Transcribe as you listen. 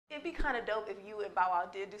It'd be kind of dope if you and Bow Wow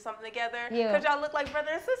did do something together. Yeah. Because y'all look like brother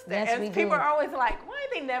and sister. Yes, and we people do. are always like, why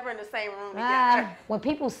are they never in the same room together? When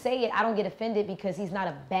people say it, I don't get offended because he's not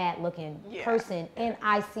a bad looking person, and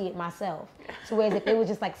I see it myself. So whereas if it was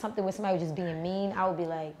just like something where somebody was just being mean, I would be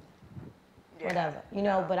like, whatever, you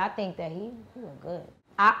know. But I think that he look good.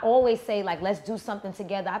 I always say, like, let's do something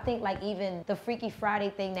together. I think, like, even the Freaky Friday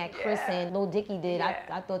thing that Chris and Lil Dicky did,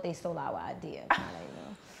 I thought they stole our idea. Kinda, you know?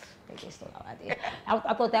 I think they stole our idea.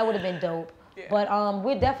 I thought that would have been dope. Yeah. But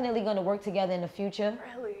we're definitely going to work together in the future.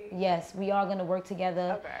 Really? Yes, we are going to work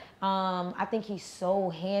together. Okay. I think he's so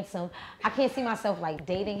handsome. I can't see myself, like,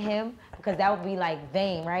 dating him because that would be, like,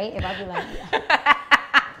 vain, right? If I'd be like,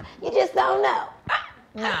 you just don't know.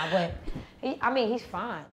 Nah, but, I mean, he's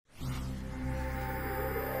fine.